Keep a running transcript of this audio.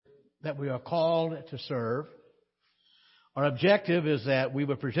that we are called to serve. Our objective is that we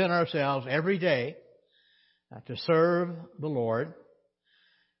would present ourselves every day to serve the Lord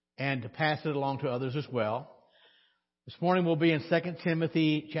and to pass it along to others as well. This morning we'll be in 2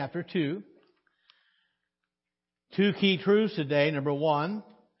 Timothy chapter 2. Two key truths today. Number one,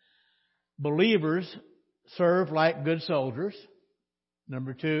 believers serve like good soldiers.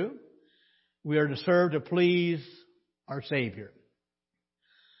 Number two, we are to serve to please our Savior.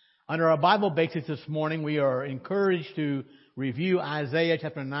 Under our Bible basis this morning, we are encouraged to review Isaiah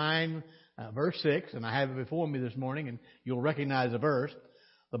chapter 9, verse 6, and I have it before me this morning, and you'll recognize the verse.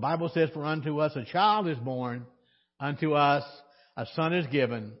 The Bible says, "For unto us a child is born, unto us a son is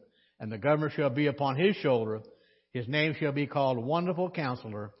given, and the government shall be upon his shoulder. His name shall be called Wonderful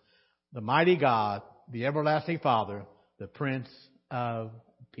Counselor, the Mighty God, the Everlasting Father, the Prince of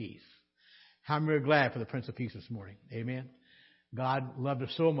Peace." How many are glad for the Prince of Peace this morning? Amen. God loved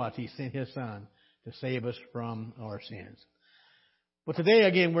us so much, He sent His Son to save us from our sins. But today,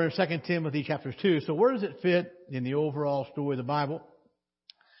 again, we're in 2 Timothy chapter 2. So where does it fit in the overall story of the Bible?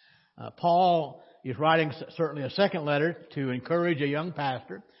 Paul is writing certainly a second letter to encourage a young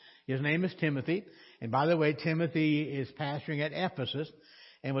pastor. His name is Timothy. And by the way, Timothy is pastoring at Ephesus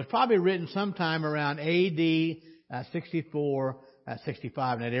and was probably written sometime around A.D. 64,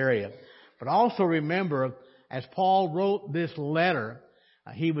 65 in that area. But also remember, as Paul wrote this letter,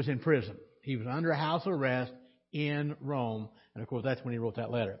 he was in prison. He was under house arrest in Rome. And of course, that's when he wrote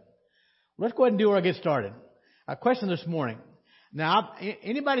that letter. Let's go ahead and do our get started. A question this morning. Now,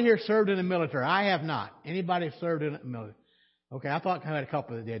 anybody here served in the military? I have not. Anybody served in the military? Okay, I thought I had a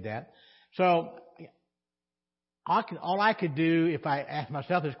couple that did that. So, all I could do if I ask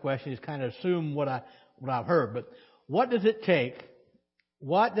myself this question is kind of assume what I've heard. But what does it take?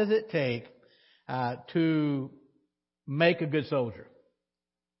 What does it take to make a good soldier?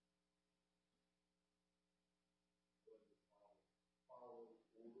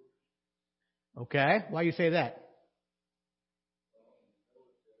 Okay, why you say that?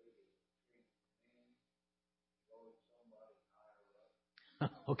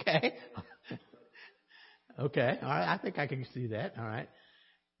 Okay. Okay. All right. I think I can see that. All right.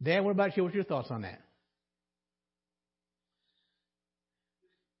 Dan, what about you? What's your thoughts on that?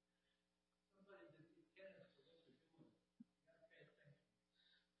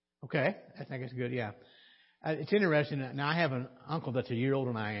 Okay. I think it's good. Yeah. It's interesting. Now, I have an uncle that's a year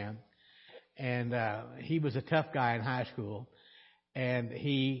older than I am. And he was a tough guy in high school. And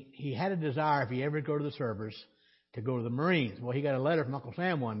he had a desire, if he ever go to the service, to go to the Marines. Well, he got a letter from Uncle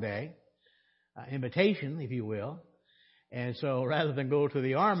Sam one day, invitation, if you will. And so rather than go to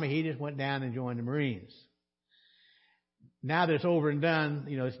the Army, he just went down and joined the Marines. Now that it's over and done,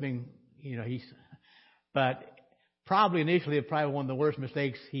 it's been, but probably initially, it's probably one of the worst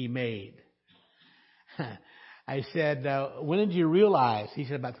mistakes he made. I said, when did you realize? He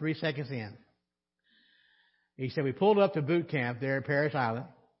said, about 3 seconds in. He said, we pulled up to boot camp there at Parris Island.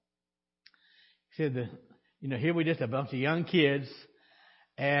 He said, here we just a bunch of young kids,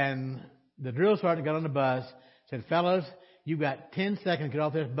 and the drill sergeant got on the bus, said, fellas, you've got 10 seconds to get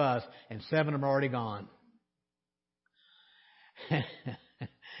off this bus, and 7 of them are already gone.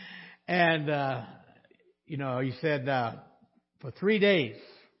 And, he said, for 3 days,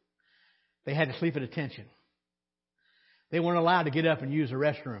 they had to sleep at attention. They weren't allowed to get up and use the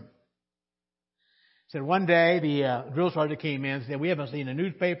restroom. Said one day, the drill sergeant came in and said, we haven't seen a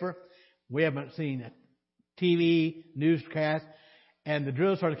newspaper, we haven't seen a TV newscast. And the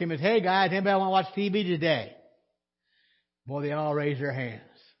drill sergeant came in and said, hey guys, anybody want to watch TV today? Boy, they all raised their hands.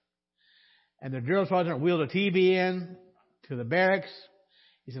 And the drill sergeant wheeled a TV in to the barracks.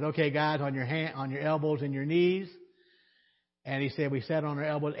 He said, okay guys, on your elbows and your knees. And he said, we sat on our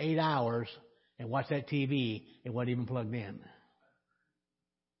elbows 8 hours and watched that TV. It wasn't even plugged in.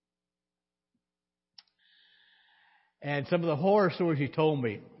 And some of the horror stories he told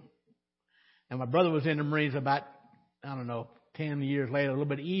me. And my brother was in the Marines about, 10 years later, a little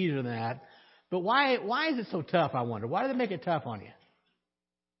bit easier than that. But why is it so tough, I wonder? Why do they make it tough on you?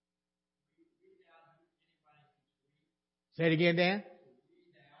 Say it again, Dan?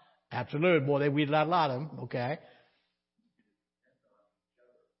 Absolutely. Boy, they weed out a lot of them. Okay.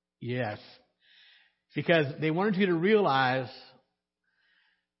 Yes. Because they wanted you to realize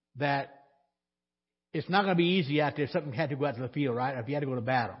that it's not going to be easy out there if something had to go out to the field, right? Or if you had to go to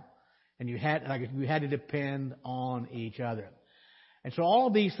battle. And you had to depend on each other. And so all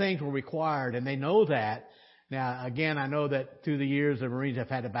of these things were required, and they know that. Now, again, I know that through the years, the Marines have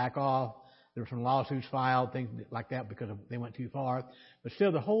had to back off. There were some lawsuits filed, things like that, because they went too far. But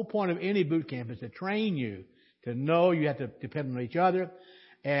still, the whole point of any boot camp is to train you to know you have to depend on each other.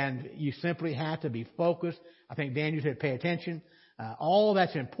 and you simply have to be focused. I think Daniel said pay attention. All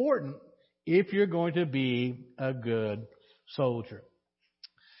that's important if you're going to be a good soldier.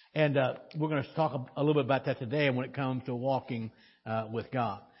 And we're going to talk a little bit about that today when it comes to walking with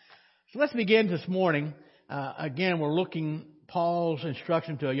God. So let's begin this morning. Again, we're looking Paul's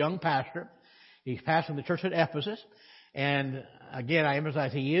instruction to a young pastor. He's pastoring the church at Ephesus. And again, I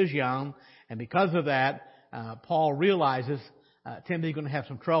emphasize he is young. And because of that, Paul realizes Timothy's going to have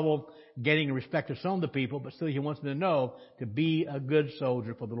some trouble getting respect of some of the people, but still he wants them to know to be a good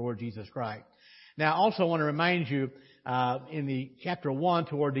soldier for the Lord Jesus Christ. Now, I also want to remind you, in the chapter 1,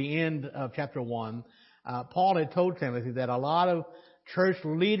 toward the end of chapter 1, Paul had told Timothy that a lot of church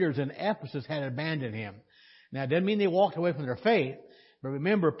leaders in Ephesus had abandoned him. Now, it doesn't mean they walked away from their faith, but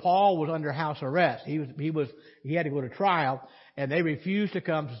remember, Paul was under house arrest. He had to go to trial, and they refused to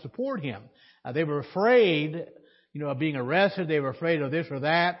come to support him. They were afraid, of being arrested. They were afraid of this or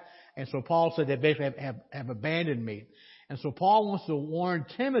that. And so Paul said they basically have abandoned me. And so Paul wants to warn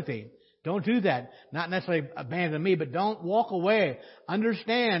Timothy, don't do that. Not necessarily abandon me, but don't walk away.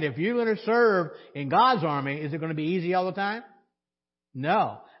 Understand, if you're going to serve in God's army, is it going to be easy all the time?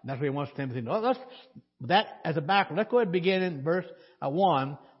 No. And that's what he wants Timothy to know. That as a background, let's go ahead and begin in verse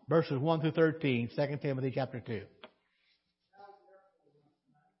 1, verses 1 through 13, 2 Timothy chapter 2.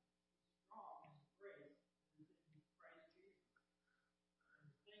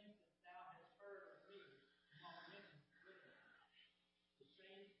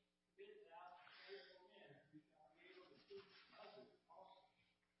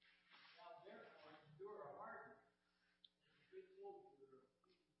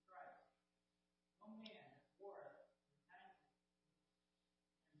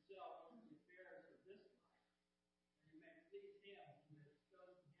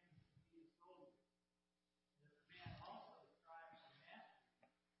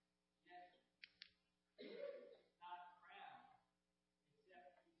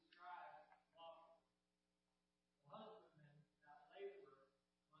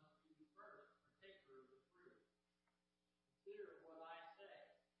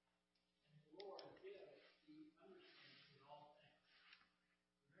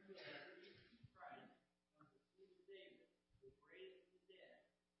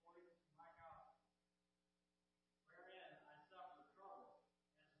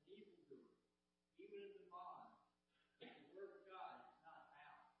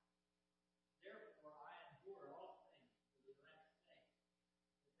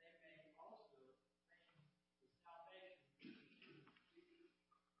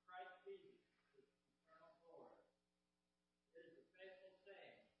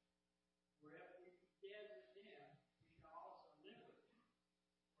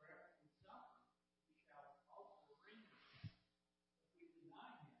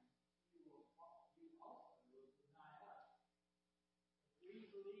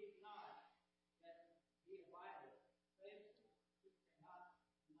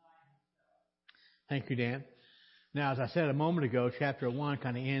 Thank you, Dan. Now, as I said a moment ago, chapter 1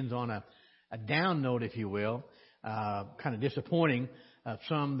 kind of ends on a down note, if you will, kind of disappointing.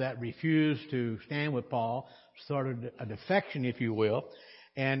 Some that refused to stand with Paul started a defection, if you will.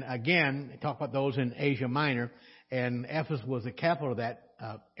 And again, talk about those in Asia Minor, and Ephesus was the capital of that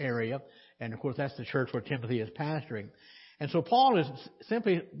area. And of course, that's the church where Timothy is pastoring. And so Paul is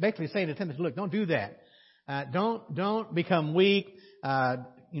simply basically saying to Timothy, look, don't do that. Don't become weak.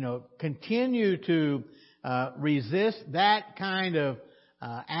 Continue to resist that kind of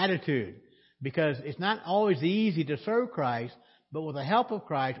attitude, because it's not always easy to serve Christ, but with the help of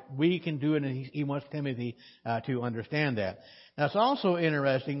Christ, we can do it, and he wants Timothy to understand that. Now, it's also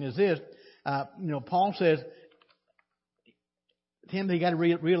interesting is this, Paul says, Timothy, you got to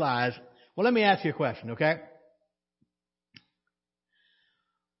realize, well, let me ask you a question, okay?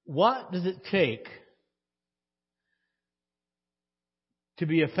 What does it take to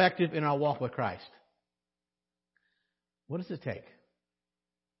be effective in our walk with Christ? What does it take?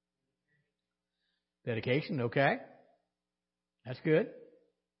 Dedication, okay. That's good.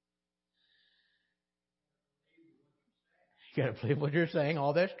 You got to believe what you're saying.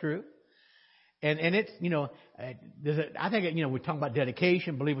 All that's true. And it's, I think, we're talking about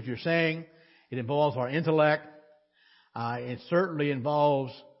dedication, believe what you're saying. It involves our intellect. It certainly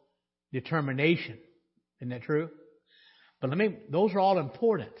involves determination. Isn't that true? But those are all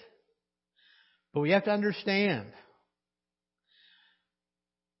important. But we have to understand,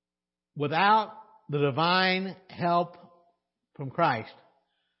 without the divine help from Christ,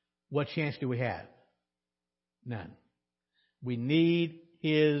 what chance do we have? None. We need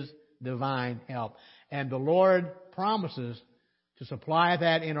His divine help. And the Lord promises to supply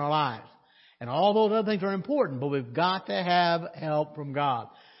that in our lives. And all those other things are important, but we've got to have help from God.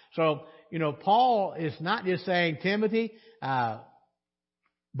 So, Paul is not just saying, Timothy,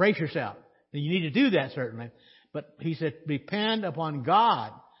 brace yourself. You need to do that, certainly. But he said, depend upon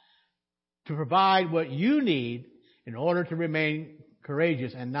God to provide what you need in order to remain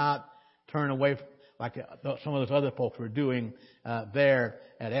courageous and not turn away like some of those other folks were doing there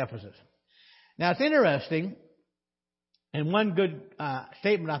at Ephesus. Now, it's interesting, and one good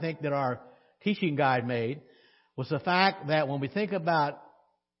statement I think that our teaching guide made was the fact that when we think about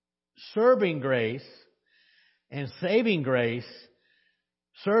serving grace and saving grace,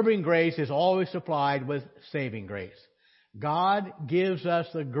 serving grace is always supplied with saving grace. God gives us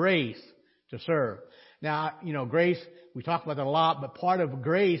the grace to serve. Now, grace, we talk about that a lot, but part of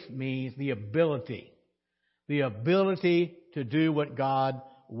grace means the ability to do what God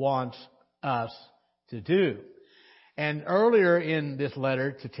wants us to do. And earlier in this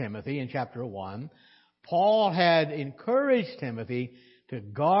letter to Timothy, in chapter 1, Paul had encouraged Timothy to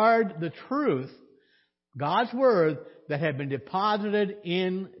guard the truth, God's word, that had been deposited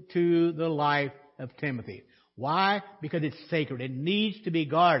into the life of Timothy. Why? Because it's sacred. It needs to be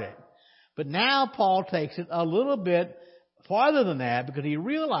guarded. But now Paul takes it a little bit farther than that, because he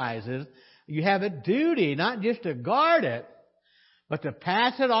realizes you have a duty not just to guard it, but to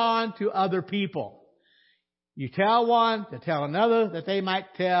pass it on to other people. You tell one to tell another that they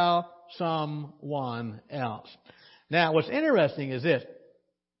might tell someone else. Now, what's interesting is this.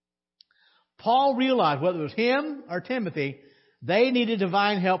 Paul realized whether it was him or Timothy, they needed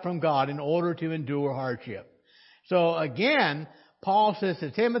divine help from God in order to endure hardship. So again, Paul says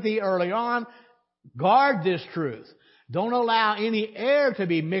to Timothy early on, guard this truth. Don't allow any error to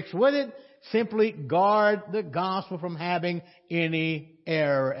be mixed with it. Simply guard the gospel from having any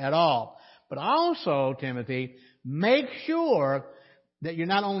error at all. But also, Timothy, make sure that you're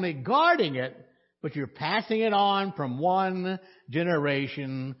not only guarding it, but you're passing it on from one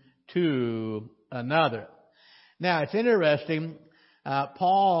generation to another. Now, it's interesting.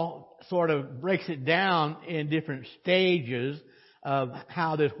 Paul sort of breaks it down in different stages of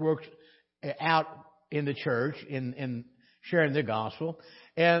how this works out in the church, in sharing the gospel.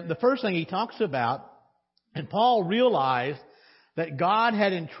 And the first thing he talks about, and Paul realized that God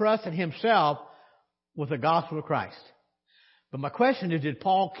had entrusted himself with the gospel of Christ. But my question is, did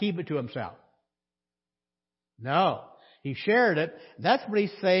Paul keep it to himself? No. He shared it. That's what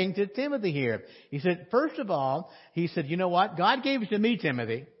he's saying to Timothy here. He said, first of all, he said, you know what? God gave it to me,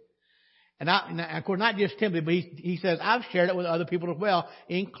 Timothy. And of course, not just Timothy, but he says, I've shared it with other people as well,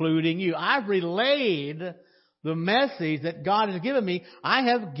 including you. I've relayed the message that God has given me. I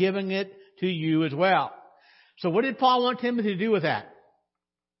have given it to you as well. So what did Paul want Timothy to do with that?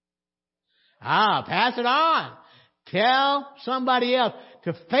 Pass it on. Tell somebody else,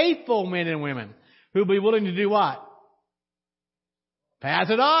 to faithful men and women who'll be willing to do what?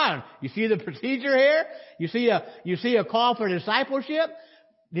 Pass it on. You see the procedure here? You see a call for discipleship?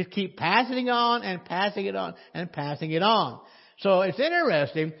 Just keep passing it on and passing it on and passing it on. So it's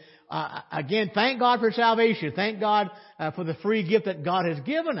interesting. Again, thank God for salvation. Thank God for the free gift that God has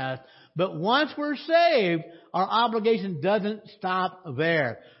given us. But once we're saved, our obligation doesn't stop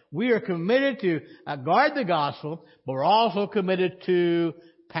there. We are committed to guard the gospel, but we're also committed to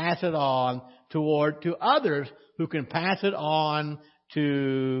pass it on to others who can pass it on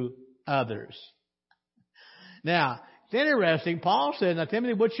to others. Now, it's interesting. Paul said, now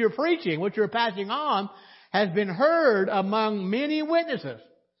Timothy, what you're preaching, what you're passing on, has been heard among many witnesses.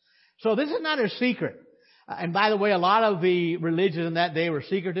 So this is not a secret. And by the way, a lot of the religions in that day were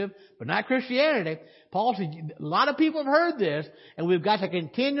secretive, but not Christianity. Paul said, a lot of people have heard this, and we've got to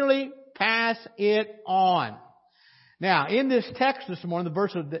continually pass it on. Now, in this text this morning, the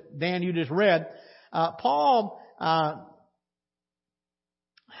verse that Dan, you just read, Paul,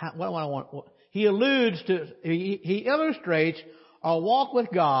 he illustrates our walk with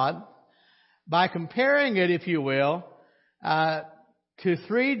God by comparing it, if you will, to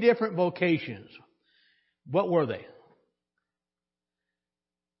three different vocations. What were they?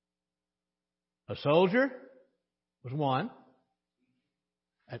 A soldier was one.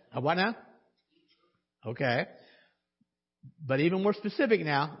 A what now? Okay. But even more specific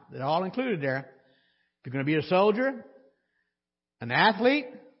now, they're all included there. You're going to be a soldier, an athlete,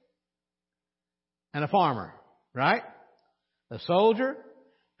 and a farmer, right? A soldier,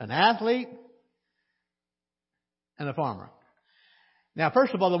 an athlete, and a farmer. Now,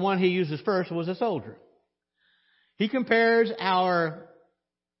 first of all, the one he uses first was a soldier. He compares our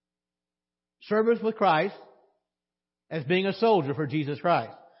service with Christ as being a soldier for Jesus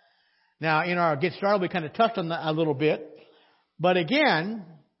Christ. Now, in our Get Started, we kind of touched on that a little bit. But again,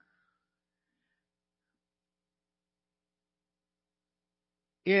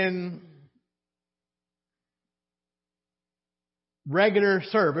 in regular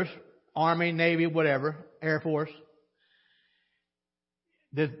service, Army, Navy, whatever, Air Force,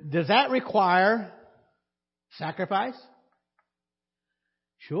 does that require sacrifice?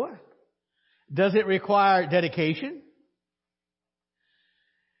 Sure. Does it require dedication?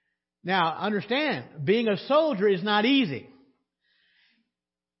 Now, understand, being a soldier is not easy.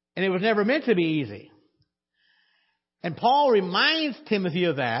 And it was never meant to be easy. And Paul reminds Timothy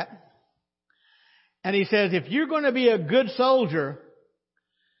of that. And he says, if you're going to be a good soldier,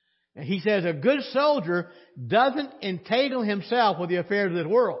 he says a good soldier doesn't entangle himself with the affairs of this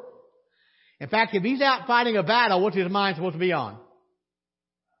world. In fact, if he's out fighting a battle, what's his mind supposed to be on?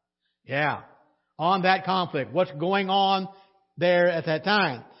 Yeah, on that conflict. What's going on there at that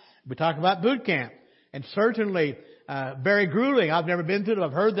time? We talk about boot camp. And certainly very grueling. I've never been through it.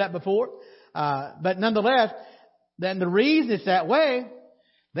 I've heard that before. But nonetheless, then the reason it's that way,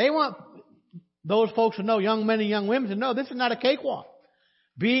 they want those folks to know, young men and young women to know, this is not a cakewalk.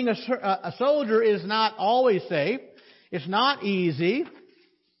 Being a soldier is not always safe. It's not easy.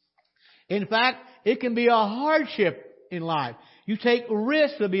 In fact, it can be a hardship in life. You take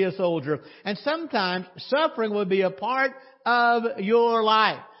risks to be a soldier. And sometimes suffering will be a part of your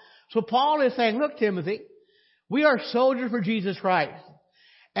life. So Paul is saying, look, Timothy, we are soldiers for Jesus Christ.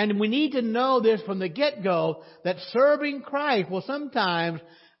 And we need to know this from the get-go, that serving Christ will sometimes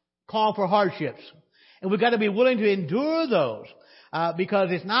call for hardships. And we've got to be willing to endure those. Because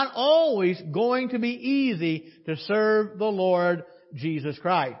it's not always going to be easy to serve the Lord Jesus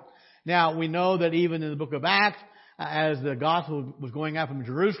Christ. Now, we know that even in the book of Acts, as the gospel was going out from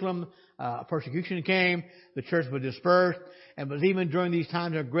Jerusalem, persecution came, the church was dispersed, and it was even during these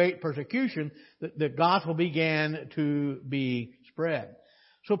times of great persecution that the gospel began to be spread.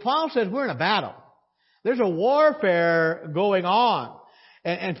 So Paul says we're in a battle. There's a warfare going on.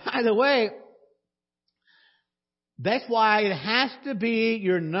 And by the way, that's why it has to be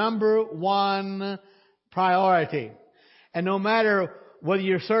your number one priority. And no matter whether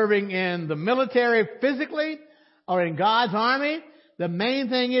you're serving in the military physically or in God's army, the main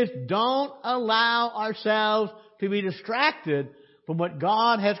thing is don't allow ourselves to be distracted from what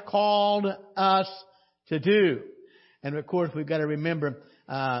God has called us to do. And of course, we've got to remember,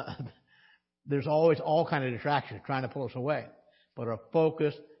 there's always all kinds of distractions trying to pull us away. But our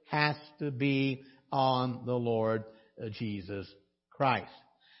focus has to be on the Lord Jesus Christ.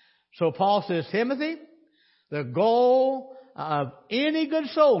 So Paul says, Timothy, the goal of any good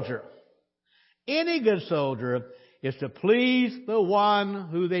soldier is to please the one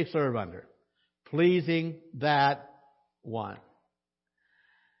who they serve under. Pleasing that one.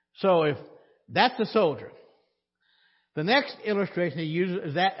 So if that's the soldier, the next illustration he uses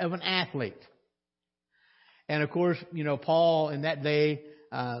is that of an athlete. And of course, Paul in that day,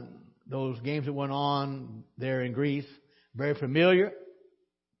 those games that went on there in Greece, very familiar.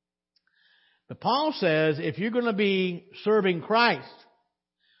 But Paul says if you're going to be serving Christ,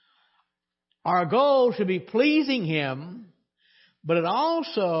 our goal should be pleasing Him, but it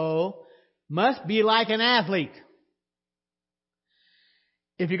also must be like an athlete.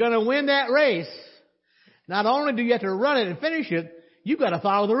 If you're going to win that race, not only do you have to run it and finish it, you've got to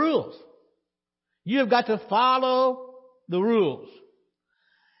follow the rules. You've got to follow the rules.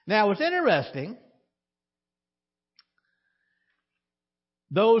 Now, what's interesting,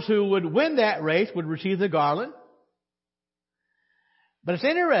 those who would win that race would receive the garland. But it's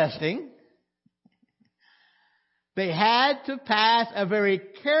interesting, they had to pass a very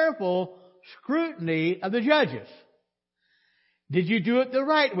careful scrutiny of the judges. Did you do it the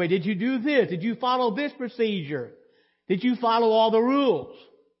right way? Did you do this? Did you follow this procedure? Did you follow all the rules?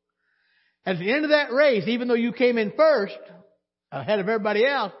 At the end of that race, even though you came in first, ahead of everybody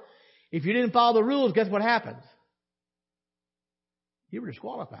else, if you didn't follow the rules, guess what happens? You were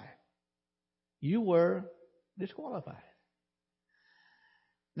disqualified. You were disqualified.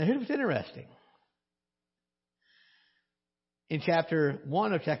 Now here's what's interesting. In chapter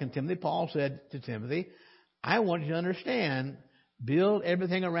 1 of 2 Timothy, Paul said to Timothy, I want you to understand, build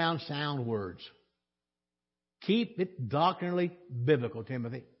everything around sound words. Keep it doctrinally biblical,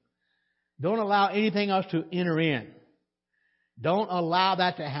 Timothy. Don't allow anything else to enter in. Don't allow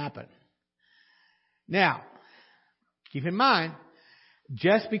that to happen. Now, keep in mind,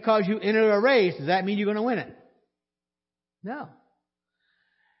 just because you enter a race, does that mean you're going to win it? No.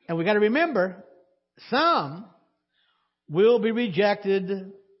 And we've got to remember, some will be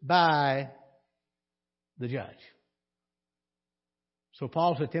rejected by the judge. So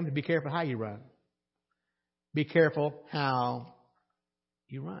Paul said, Timothy, be careful how you run. be careful how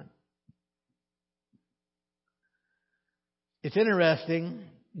you run. It's interesting.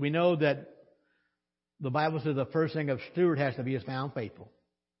 We know that the Bible says the first thing a steward has to be is found faithful.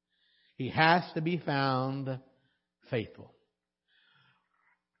 He has to be found faithful.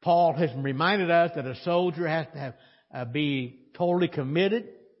 Paul has reminded us that a soldier has to be totally committed.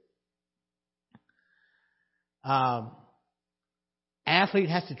 Athlete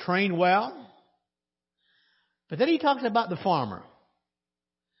has to train well. But then he talks about the farmer.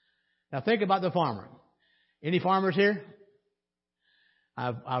 Now think about the farmer. Any farmers here?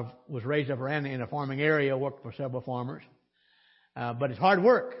 I was raised up around in a farming area, worked for several farmers. But it's hard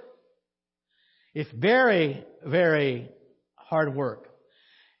work. It's very, very hard work.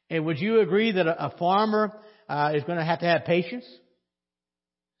 And would you agree that a farmer is going to have patience?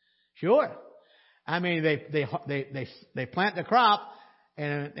 Sure. I mean, they plant the crop,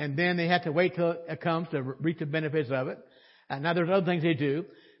 and then they have to wait till it comes to reap the benefits of it. Now there's other things they do,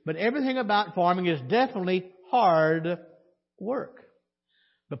 but everything about farming is definitely hard work.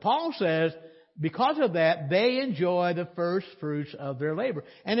 But Paul says, because of that, they enjoy the first fruits of their labor.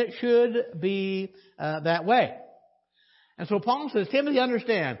 And it should be that way. And so Paul says, Timothy,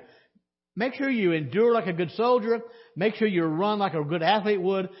 understand, make sure you endure like a good soldier, make sure you run like a good athlete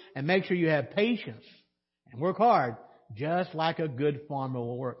would, and make sure you have patience and work hard, just like a good farmer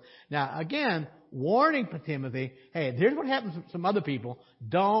will work. Now, again, warning for Timothy, hey, here's what happens to some other people.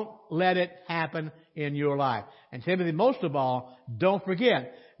 Don't let it happen in your life. And Timothy, most of all, don't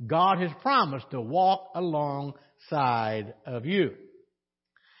forget, God has promised to walk alongside of you.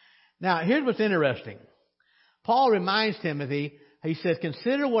 Now, here's what's interesting. Paul reminds Timothy, he says,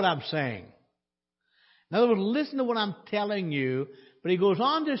 consider what I'm saying. In other words, listen to what I'm telling you. But he goes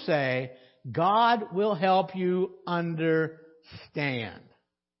on to say, God will help you understand.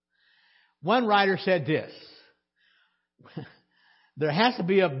 One writer said this, there has to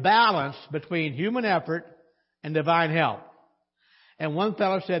be a balance between human effort and divine help. And one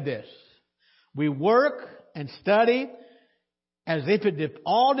fellow said this, we work and study as if it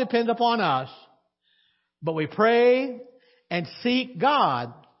all depends upon us, but we pray and seek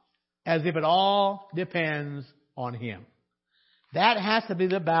God as if it all depends on Him. That has to be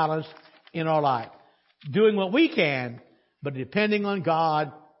the balance in our life. Doing what we can, but depending on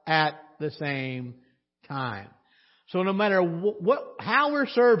God at the same time. So no matter how we're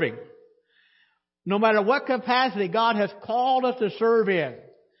serving, no matter what capacity God has called us to serve in,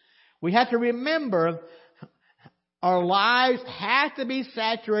 we have to remember our lives have to be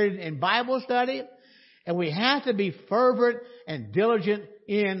saturated in Bible study, and we have to be fervent and diligent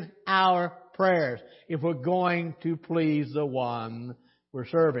in our prayers if we're going to please the one we're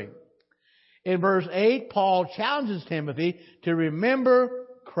serving. In verse 8, Paul challenges Timothy to remember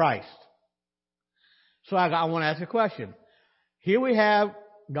Christ. So I want to ask a question. Here we have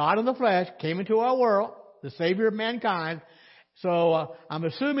God in the flesh came into our world, the Savior of mankind. So I'm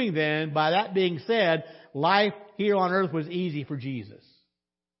assuming then, by that being said, life here on earth was easy for Jesus.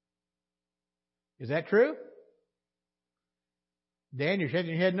 Is that true? Dan, you're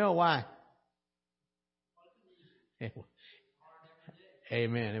shaking your head no. Why?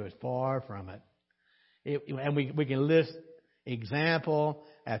 Amen. It was far from it. And we can list example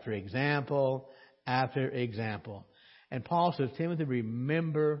after example after example. And Paul says, Timothy,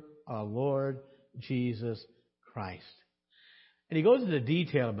 remember our Lord Jesus Christ. And he goes into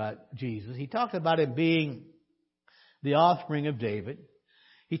detail about Jesus. He talks about him being the offspring of David.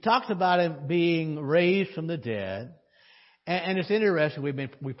 He talks about him being raised from the dead. And it's interesting,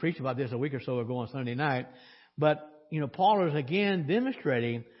 we preached about this a week or so ago on Sunday night. But, Paul is again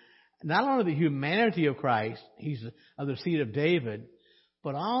demonstrating not only the humanity of Christ, he's of the seed of David,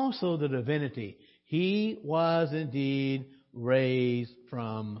 but also the divinity. He was indeed raised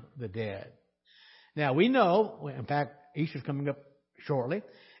from the dead. Now we know, in fact, Easter's coming up shortly,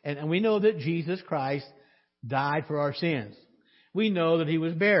 and we know that Jesus Christ died for our sins. We know that He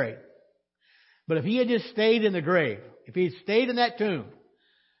was buried. But if He had just stayed in the grave, if He had stayed in that tomb,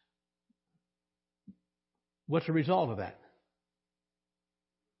 what's the result of that?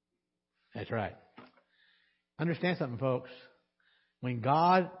 That's right. Understand something, folks. When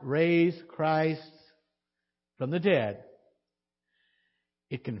God raised Christ from the dead,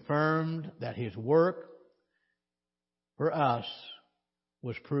 it confirmed that His work for us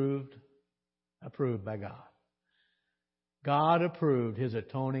was approved by God. God approved His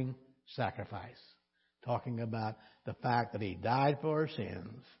atoning sacrifice, talking about the fact that He died for our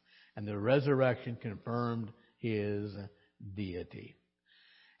sins, and the resurrection confirmed His deity.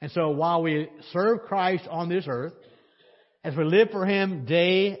 And so while we serve Christ on this earth, as we live for Him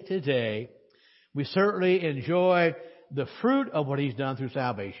day to day, We certainly enjoy the fruit of what He's done through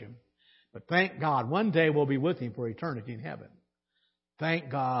salvation. But thank God, one day we'll be with Him for eternity in heaven. Thank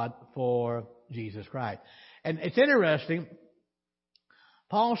God for Jesus Christ. And it's interesting.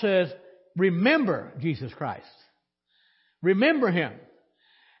 Paul says, remember Jesus Christ. Remember Him.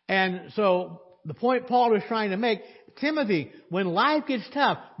 And so the point Paul is trying to make, Timothy, when life gets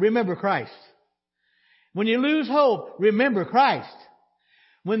tough, remember Christ. When you lose hope, remember Christ.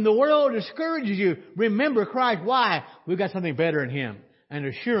 When the world discourages you, remember Christ. Why? We've got something better in Him. An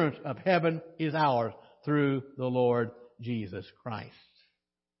assurance of heaven is ours through the Lord Jesus Christ.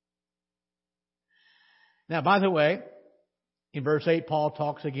 Now, by the way, in verse 8, Paul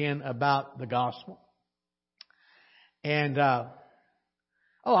talks again about the gospel. And, I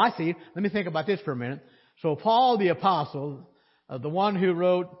see. Let me think about this for a minute. So Paul the apostle, the one who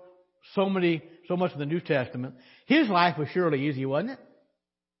wrote so much of the New Testament, his life was surely easy, wasn't it?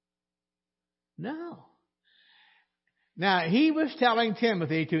 No. Now, he was telling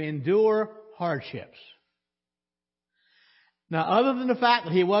Timothy to endure hardships. Now, other than the fact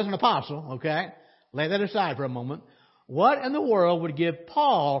that he was an apostle, okay, lay that aside for a moment, what in the world would give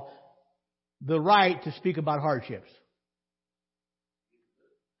Paul the right to speak about hardships?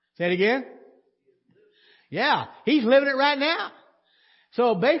 Say it again? Yeah, he's living it right now.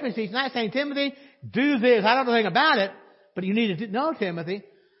 So basically, he's not saying, Timothy, do this. I don't know anything about it, but you need to know, Timothy,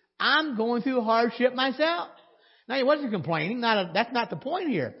 I'm going through hardship myself. Now, he wasn't complaining. That's not the point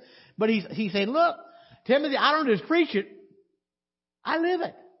here. But he's saying, look, Timothy, I don't just preach it. I live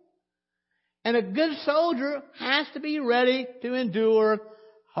it. And a good soldier has to be ready to endure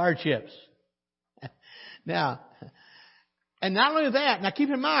hardships. Now, and not only that, now keep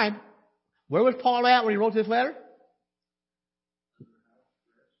in mind, where was Paul at when he wrote this letter?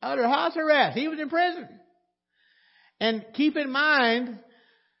 Under house arrest. He was in prison. And keep in mind,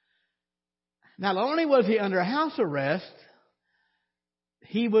 not only was he under house arrest,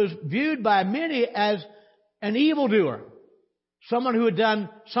 he was viewed by many as an evildoer, someone who had done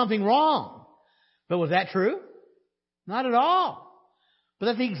something wrong. But was that true? Not at all. But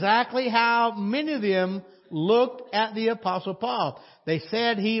that's exactly how many of them looked at the Apostle Paul. They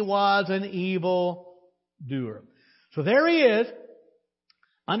said he was an evil doer. So there he is,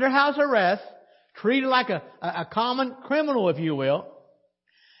 under house arrest, treated like a common criminal, if you will.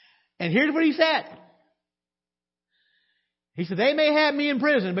 And here's what he said. He said, they may have me in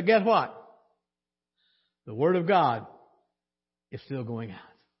prison, but guess what? The Word of God is still going out.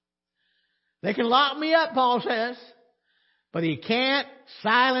 They can lock me up, Paul says, but he can't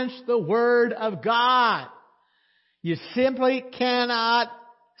silence the Word of God. You simply cannot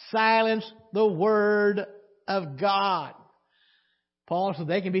silence the Word of God. Paul said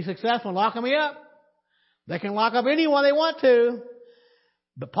they can be successful in locking me up. They can lock up anyone they want to.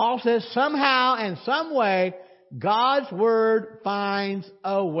 But Paul says somehow and some way, God's Word finds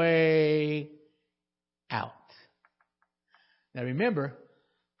a way out. Now remember,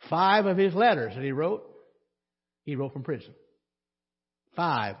 5 of his letters that he wrote from prison.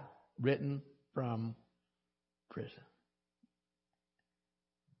 5 written from prison.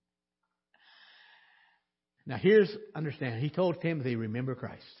 Now understand, he told Timothy, remember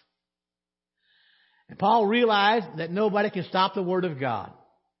Christ. And Paul realized that nobody can stop the Word of God.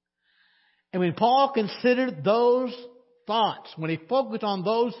 And when Paul considered those thoughts, when he focused on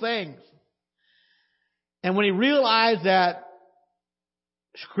those things, and when he realized that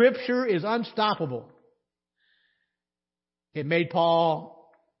Scripture is unstoppable, it made Paul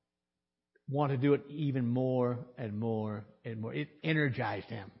want to do it even more and more and more. It energized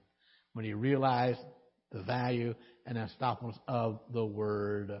him when he realized the value and unstoppableness of the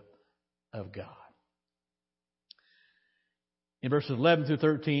Word of God. In verses 11 through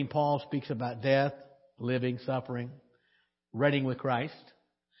 13, Paul speaks about death, living, suffering, reigning with Christ.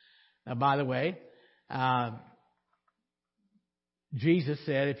 Now, by the way, Jesus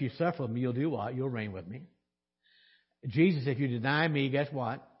said, if you suffer with me, you'll do what? You'll reign with me. Jesus, if you deny me, guess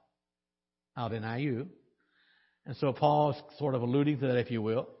what? I'll deny you. And so Paul's sort of alluding to that, if you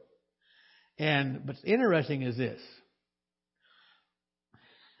will. But what's interesting is this.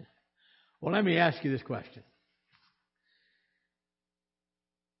 Well, let me ask you this question.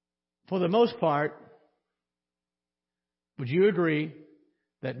 For the most part, would you agree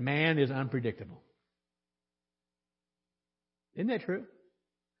that man is unpredictable? Isn't that true?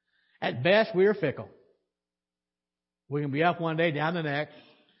 At best, we are fickle. We can be up one day, down the next.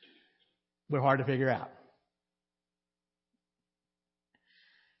 We're hard to figure out.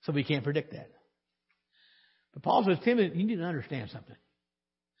 So we can't predict that. But Paul says, Timothy, you need to understand something.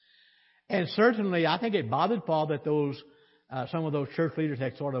 And certainly, I think it bothered Paul that some of those church leaders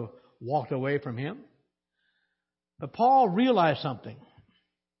had sort of walked away from him. But Paul realized something.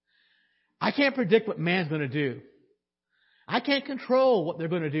 I can't predict what man's going to do. I can't control what they're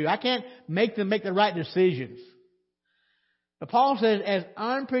going to do. I can't make them make the right decisions. But Paul says, as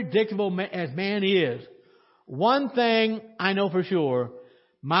unpredictable as man is, one thing I know for sure,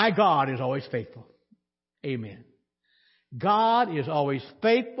 my God is always faithful. Amen. God is always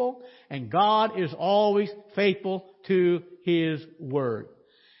faithful, and God is always faithful to His Word.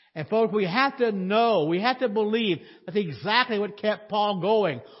 And folks, we have to know, we have to believe that's exactly what kept Paul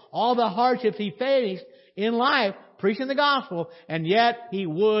going. All the hardships he faced in life, preaching the gospel, and yet he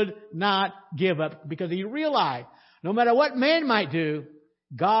would not give up because he realized no matter what man might do,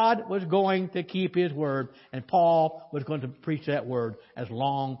 God was going to keep His Word, and Paul was going to preach that Word as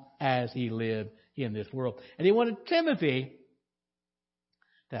long as he lived in this world. And he wanted Timothy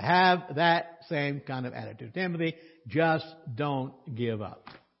to have that same kind of attitude. Timothy, just don't give up.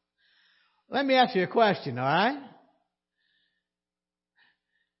 Let me ask you a question, all right?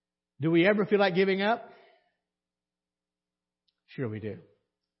 Do we ever feel like giving up? Sure we do.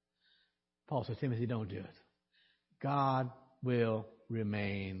 Paul says, Timothy, don't do it. God will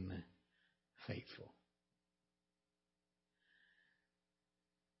remain faithful.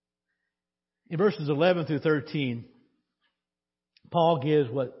 In verses 11 through 13, Paul gives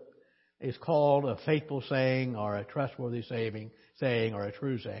what is called a faithful saying or a trustworthy saying or a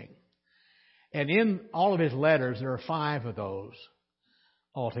true saying. And in all of his letters, there are 5 of those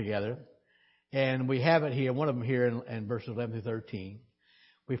altogether. And we have it here, one of them here in verses 11 through 13.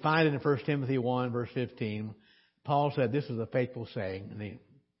 We find it in 1 Timothy 1, verse 15. Paul said, this is a faithful saying. And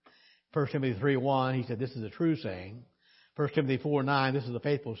 1 Timothy 3:1, he said, this is a true saying. 1 Timothy 4:9, this is a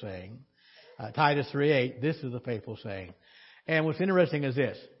faithful saying. Titus 3:8, this is a faithful saying. And what's interesting is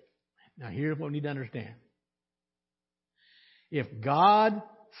this. Now here's what we need to understand. If God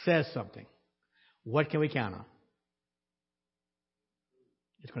says something, what can we count on?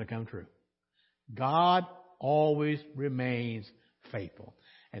 It's going to come true. God always remains faithful.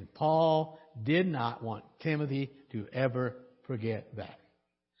 And Paul did not want Timothy to ever forget that.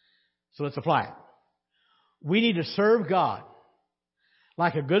 So let's apply it. We need to serve God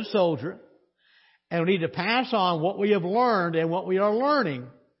like a good soldier, and we need to pass on what we have learned and what we are learning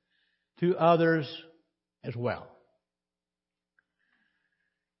to others as well.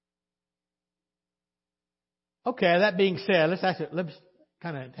 Okay, that being said, let's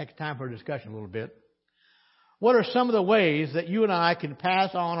kind of take time for a discussion a little bit. What are some of the ways that you and I can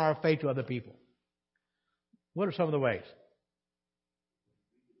pass on our faith to other people? What are some of the ways?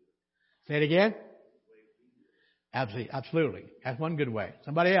 Say it again. Absolutely. That's one good way.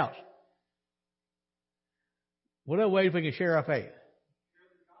 Somebody else. What are ways we can share our faith?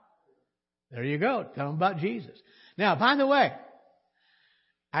 There you go. Tell them about Jesus. Now, by the way,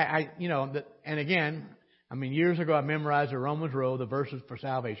 and again, years ago I memorized the Romans Road, the verses for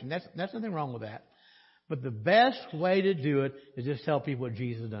salvation. That's nothing wrong with that. But the best way to do it is just tell people what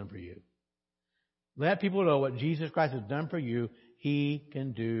Jesus has done for you. Let people know what Jesus Christ has done for you, He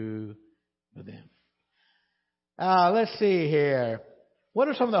can do for them. Let's see here. What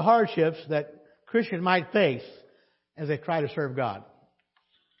are some of the hardships that Christians might face as they try to serve God?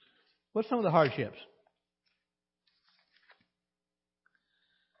 What's some of the hardships?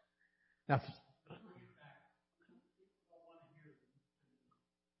 Now,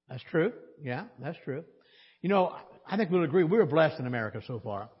 that's true. Yeah, that's true. I think we'll agree we're blessed in America so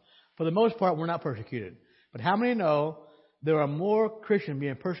far. For the most part, we're not persecuted. But how many know there are more Christians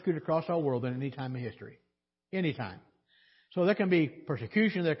being persecuted across our world than any time in history? Any time. So there can be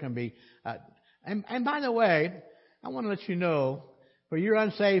persecution, there can be... and by the way, I want to let you know, for your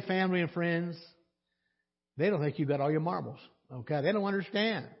unsaved family and friends, they don't think you've got all your marbles. Okay? They don't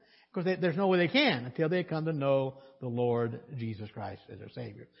understand. Because there's no way they can until they come to know the Lord Jesus Christ as their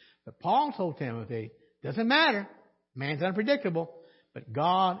Savior. But Paul told Timothy, doesn't matter. Man's unpredictable. But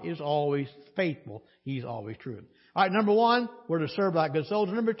God is always faithful. He's always true. All right, number 1, we're to serve like good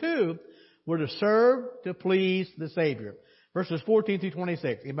soldiers. Number 2, we're to serve to please the Savior. Verses 14 through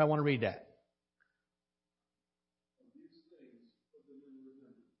 26. Anybody want to read that?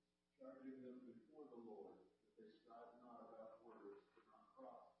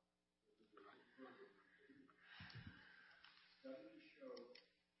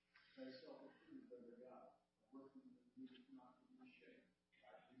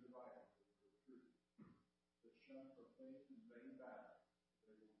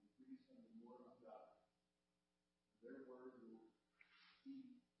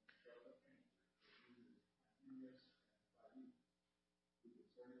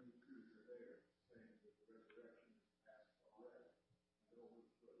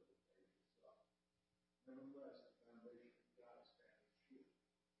 Nevertheless, the foundation of God standeth sure,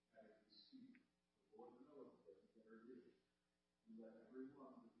 having received the Lord knoweth them that are living, and let every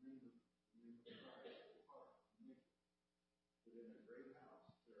one that nameth the name of Christ depart from iniquity. But in a great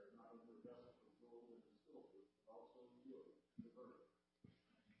house there are not only vessels of gold and of silver, but also of wood and of earth,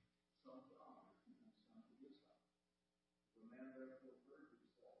 some to honor and some to dishonor. If a man therefore purge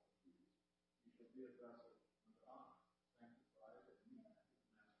himself of these, he shall be a vessel unto honor, sanctified and meet for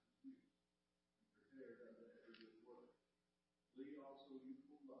the master's use, and prepared unto every good work. Flee also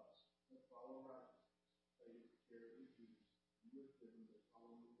youthful lusts, that follow righteousness, faith, charity, peace, and with them that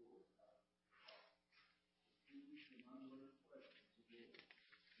follow the Lord out of the heart. The foolish and unlearned questions of the Lord,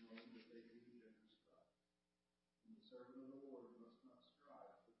 knowing that they do gender strife. And the servant of the Lord must not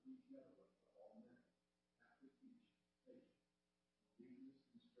strive, but be gentle unto all men, after teach, patient, weakness,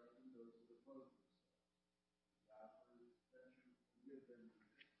 instructing those that oppose themselves. And God peradventure forgive them their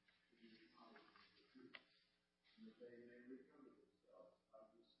sins, to be acknowledged of the truth, and that they may recover themselves out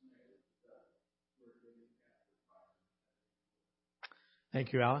of the snare of the devil, who are taken captive by him.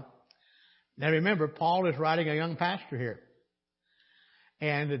 Thank you, Alan. Now remember, Paul is writing a young pastor here.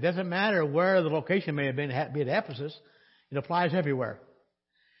 And it doesn't matter where the location may have been, be it Ephesus, it applies everywhere.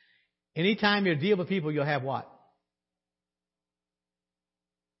 Anytime you deal with people, you'll have what?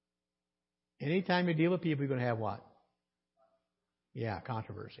 Anytime you deal with people, you're going to have what? Yeah,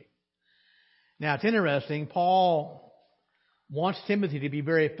 controversy. Now, it's interesting. Paul wants Timothy to be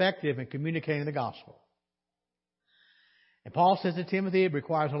very effective in communicating the gospel. And Paul says to Timothy, it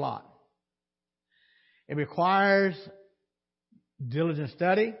requires a lot. It requires diligent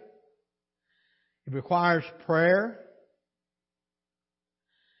study. It requires prayer.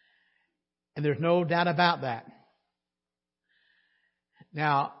 And there's no doubt about that.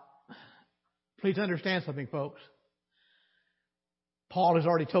 Now, please understand something, folks. Paul has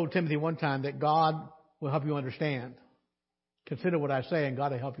already told Timothy one time that God will help you understand. Consider what I say, and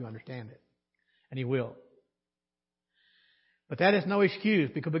God will help you understand it. And He will. But that is no excuse,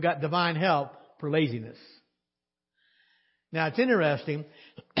 because we got divine help for laziness. Now, it's interesting.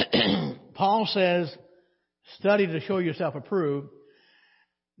 Paul says, study to show yourself approved.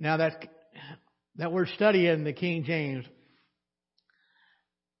 Now, that word study in the King James,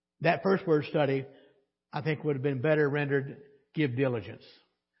 that first word study, I think would have been better rendered, give diligence.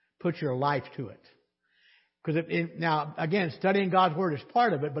 Put your life to it. Because now, again, studying God's Word is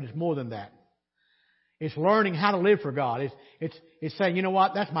part of it, but it's more than that. It's learning how to live for God. It's saying, you know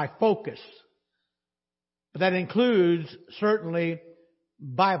what, that's my focus. But that includes, certainly,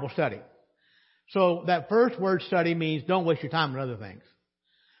 Bible study. So that first word study means don't waste your time on other things.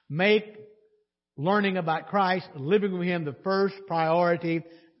 Make learning about Christ, living with Him, the first priority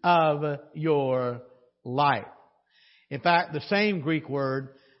of your life. In fact, the same Greek word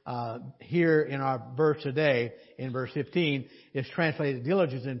here in our verse today, in verse 15, is translated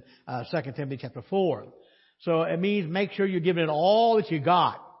diligence in 2 Timothy chapter 4. So it means make sure you're giving it all that you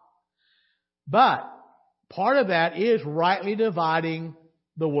got. But part of that is rightly dividing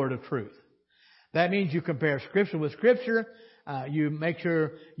the word of truth. That means you compare Scripture with Scripture. You make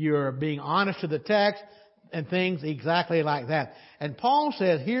sure you're being honest to the text and things exactly like that. And Paul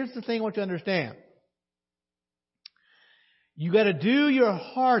says, here's the thing I want you to understand. You got to do your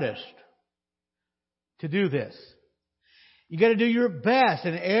hardest to do this. You got to do your best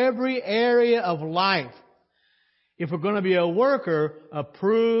in every area of life if we're going to be a worker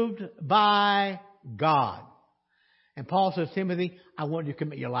approved by God. And Paul says, Timothy, I want you to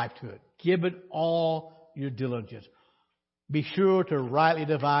commit your life to it. Give it all your diligence. Be sure to rightly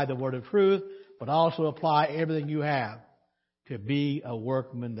divide the word of truth, but also apply everything you have to be a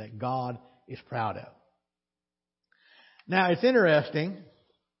workman that God is proud of. Now, it's interesting.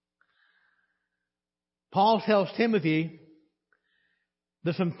 Paul tells Timothy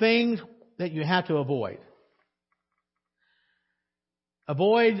there's some things that you have to avoid.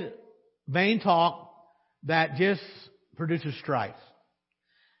 Avoid vain talk that just produces strife.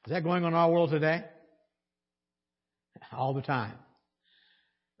 Is that going on in our world today? All the time.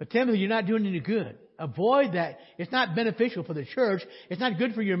 But Timothy, you're not doing any good. Avoid that. It's not beneficial for the church. It's not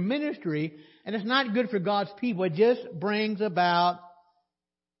good for your ministry. And it's not good for God's people. It just brings about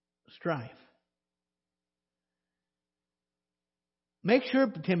strife. Make sure,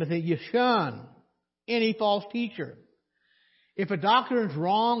 Timothy, you shun any false teacher. If a doctrine is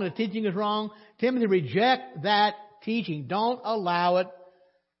wrong, the teaching is wrong, Timothy, reject that teaching. Don't allow it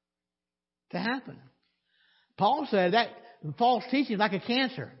to happen. Paul said that false teaching is like a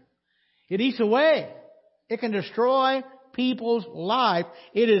cancer. It eats away. It can destroy people's life.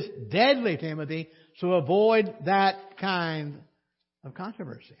 It is deadly, Timothy, so avoid that kind of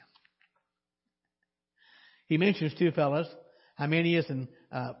controversy. he mentions two fellows, Hymenaeus and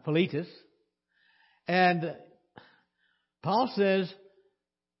Philetus. And Paul says,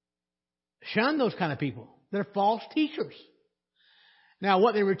 shun those kind of people. They're false teachers. Now,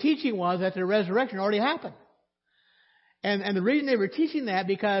 what they were teaching was that the resurrection already happened. And the reason they were teaching that,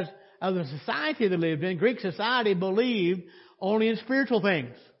 because of the society they lived in, Greek society believed only in spiritual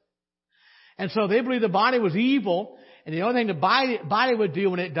things. And so they believed the body was evil, and the only thing the body would do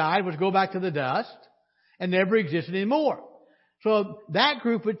when it died was go back to the dust and never exist anymore. So that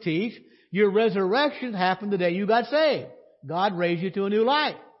group would teach, your resurrection happened the day you got saved. God raised you to a new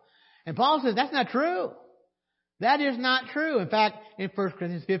life. And Paul says that's not true. That is not true. In fact, in 1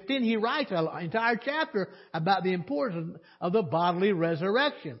 Corinthians 15, he writes an entire chapter about the importance of the bodily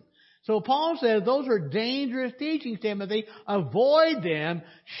resurrection. So Paul says those are dangerous teachings, Timothy. Avoid them.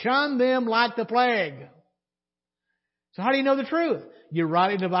 Shun them like the plague. So how do you know the truth? You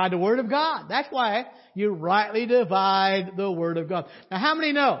rightly divide the Word of God. That's why you rightly divide the Word of God. Now, how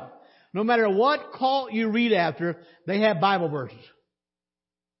many know? No matter what cult you read after, they have Bible verses.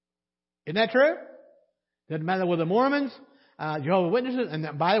 Isn't that true? Doesn't matter whether Mormons, Jehovah's Witnesses,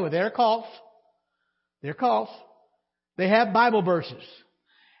 and by the way, they're cults. They're cults. They have Bible verses.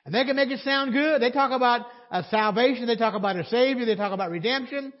 And they can make it sound good. They talk about salvation. They talk about a Savior. They talk about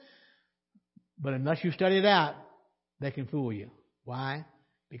redemption. But unless you study it out, they can fool you. Why?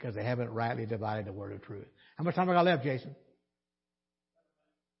 Because they haven't rightly divided the word of truth. How much time I got left, Jason?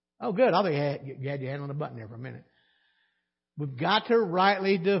 Oh, good. I think you had your hand on the button there for a minute. We've got to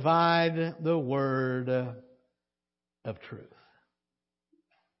rightly divide the word of truth.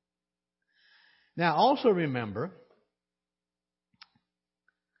 Now, also remember,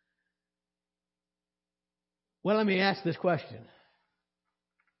 well, let me ask this question.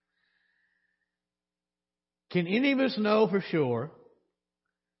 Can any of us know for sure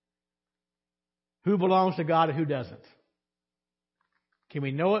who belongs to God and who doesn't? Can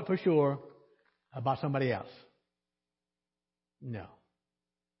we know it for sure about somebody else? No.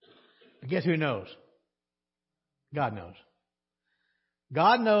 But guess who knows? God knows.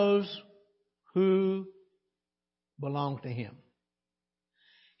 God knows who belongs to Him.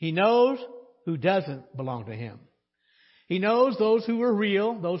 He knows who doesn't belong to Him. He knows those who are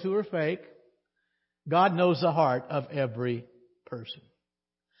real, those who are fake. God knows the heart of every person.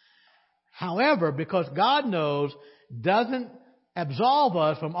 However, because God knows, doesn't absolve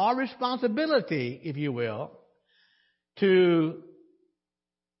us from our responsibility, if you will, to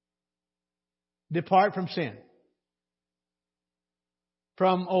depart from sin,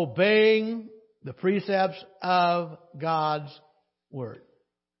 from obeying the precepts of God's Word.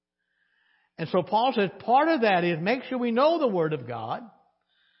 And so Paul says part of that is make sure we know the Word of God.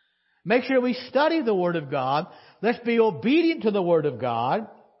 Make sure we study the Word of God. Let's be obedient to the Word of God.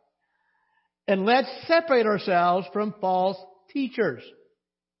 And let's separate ourselves from false teachers.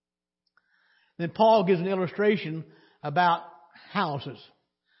 Then Paul gives an illustration about houses.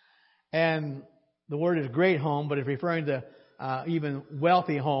 And the word is great home, but it's referring to even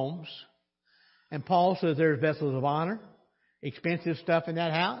wealthy homes. And Paul says there's vessels of honor, expensive stuff in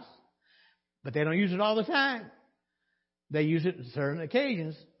that house, but they don't use it all the time. They use it on certain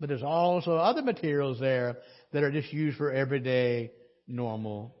occasions, but there's also other materials there that are just used for everyday,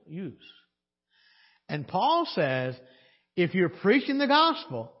 normal use. And Paul says, if you're preaching the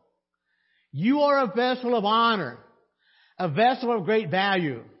gospel, you are a vessel of honor, a vessel of great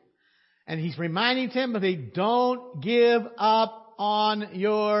value. And he's reminding Timothy, don't give up on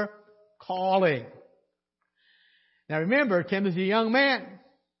your calling. Now remember, Timothy's a young man.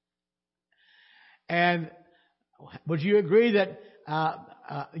 And would you agree that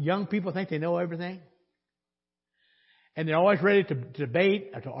young people think they know everything? And they're always ready to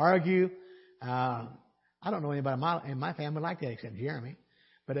debate or to argue. I don't know anybody in my family like that except Jeremy.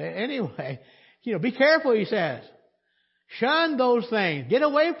 But anyway, be careful, he says. Shun those things. Get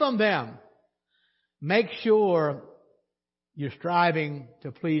away from them. Make sure you're striving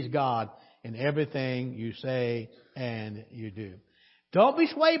to please God in everything you say and you do. Don't be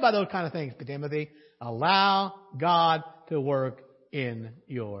swayed by those kind of things, Timothy. Allow God to work in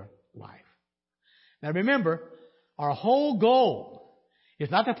your life. Now remember, our whole goal is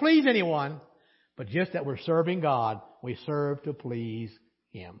not to please anyone, but just that we're serving God. We serve to please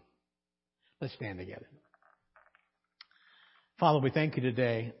Him. Let's stand together. Father, we thank you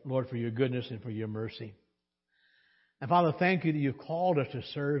today, Lord, for your goodness and for your mercy. And Father, thank you that you've called us to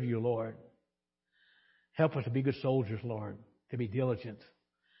serve you, Lord. Help us to be good soldiers, Lord, to be diligent.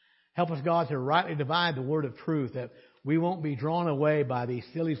 Help us, God, to rightly divide the word of truth, that we won't be drawn away by these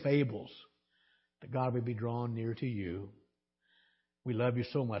silly fables, but God, we be drawn near to you. We love you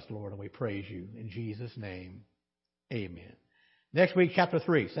so much, Lord, and we praise you. In Jesus' name, amen. Next week, chapter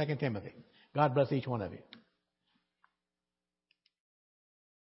 3, 2 Timothy. God bless each one of you.